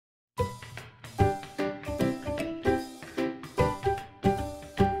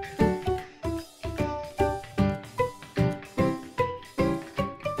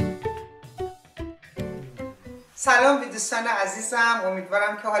سلام به دوستان عزیزم،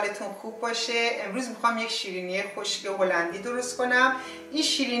 امیدوارم که حالتون خوب باشه. امروز میخوام یک شیرینی خشک هلندی درست کنم. این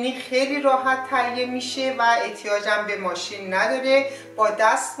شیرینی خیلی راحت تهیه میشه و احتیاجم به ماشین نداره. با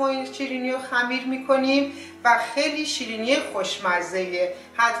دست ما این شیرینی رو خمیر میکنیم و خیلی شیرینی خوشمزه‌ایه.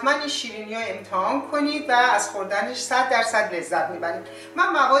 حتما این شیرینی رو امتحان کنید و از خوردنش 100% لذت میبرید. من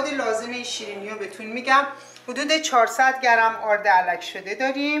مواد لازم این شیرینی رو بهتون میگم. حدود 400 گرم آرد علک شده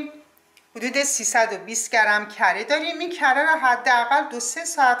داریم، حدود 320 گرم کره داریم. این کره را حداقل 2-3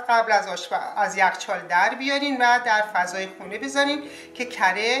 ساعت قبل از یخچال در بیارین و در فضای خونه بذارین که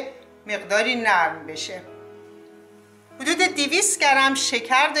کره مقداری نرم بشه. حدود 200 گرم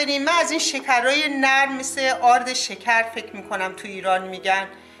شکر داریم. من از این شکرهای نرم مثل آرد شکر فکر میکنم تو ایران میگن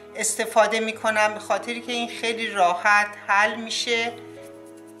استفاده میکنم، به خاطری که این خیلی راحت حل میشه.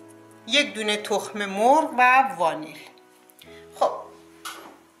 1 دونه تخم مرغ و وانیل. خب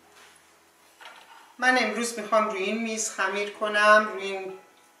من امروز میخوام روی این میز خمیر کنم، روی این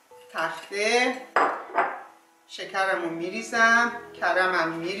تخته. شکرمو میریزم، کرمم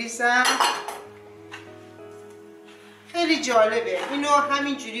میریزم. خیلی جالبه، اینو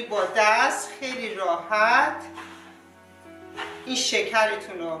همینجوری با دست خیلی راحت این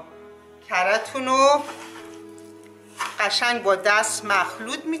شکرتونو کره‌تونو قشنگ با دست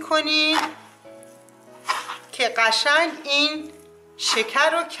مخلوط میکنین که قشنگ این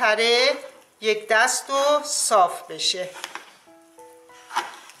شکر و کره یک دست و صاف بشه.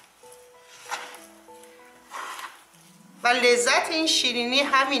 و لذت این شیرینی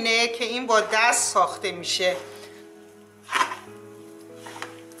همینه که این با دست ساخته میشه،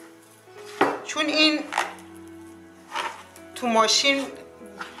 چون این تو ماشین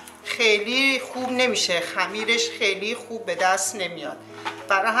خیلی خوب نمیشه، خمیرش خیلی خوب به دست نمیاد.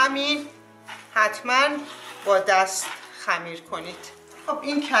 برای همین حتما با دست خمیر کنید. خب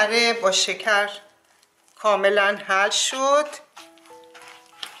این کره با شکر کاملا حل شد.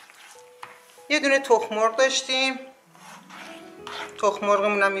 یه دونه تخم مرغ داشتیم، تخم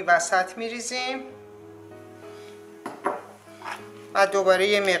مرغمون هم این وسط میریزیم و دوباره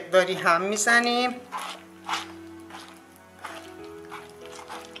یه مقداری هم میزنیم.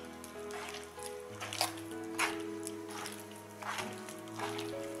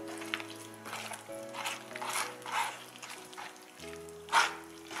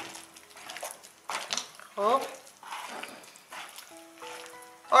 خب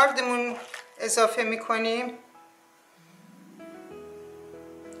آردمون اضافه میکنیم.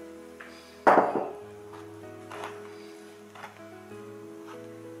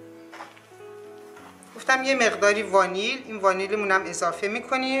 گفتم یه مقداری وانیل، این وانیلمون هم اضافه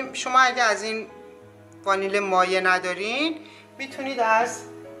میکنیم. شما اگه از این وانیل مایع ندارین میتونید از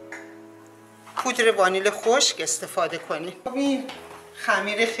پودر وانیل خشک استفاده کنید. خب این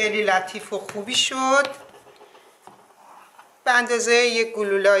خمیر خیلی لطیف و خوبی شد. به اندازه یک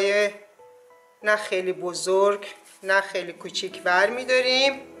گلولای نه خیلی بزرگ نه خیلی کوچیک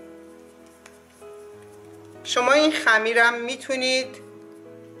برمی‌داریم. شما این خمیرم میتونید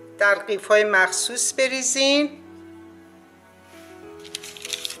در قیف‌های مخصوص بریزین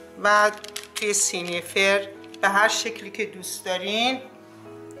و توی سینی فر به هر شکلی که دوست دارین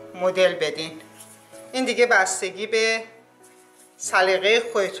مدل بدین. این دیگه بستگی به سلیقه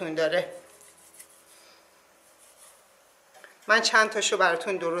خودتون داره. من چند تاشو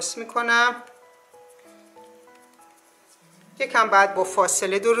براتون درست میکنم. یکم بعد با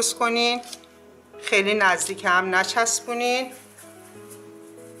فاصله درست کنین، خیلی نزدیک هم نچسبونین.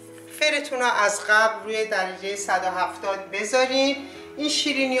 فرتون رو از قبل روی درجه 170 بذارین. این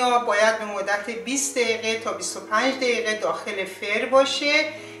شیرینی ها باید به مدت 20 دقیقه تا 25 دقیقه داخل فر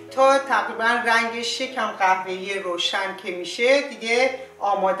باشه تا تقریبا رنگش یکم قهوه‌ای روشن که میشه دیگه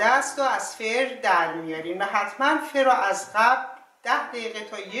آماده است و از فر در میارین. و حتما فر رو از قبل 10 دقیقه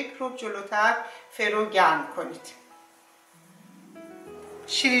تا 1 ربع جلوتر فر رو گرم کنید.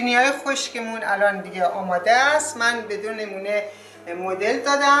 شیرینی های خشکمون الان دیگه آماده است. من بدون نمونه مدل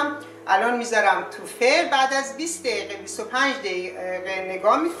دادم. الان میذارم تو فر. بعد از 20 دقیقه 25 دقیقه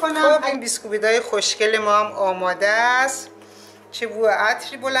نگاه میکنم. این بیسکویت‌های خوشگل ما هم آماده است. چه بو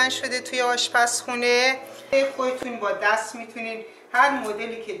عطری بلند شده توی آشپزخونه. خودتون با دست میتونین هر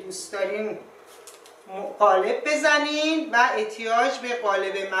مدلی که دوست دارین قالب بزنین و احتیاج به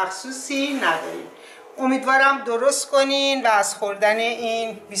قالب مخصوصی ندارین. امیدوارم درست کنین و از خوردن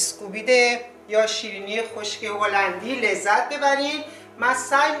این بیسکویت یا شیرینی خشک هلندی لذت ببرین. من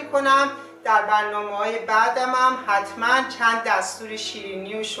سعی میکنم در برنامه‌های بعدم هم حتما چند دستور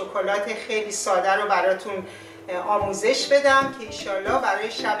شیرینی و شکلات خیلی ساده رو براتون آموزش بدم که انشالله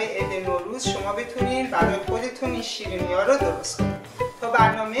برای شب عید نوروز شما بتونین برای خودتون این شیرینی ها رو درست کنید. تا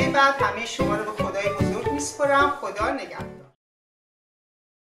برنامه بعد همه شما رو به خدای بزرگ میسپرم. خدا نگهدار.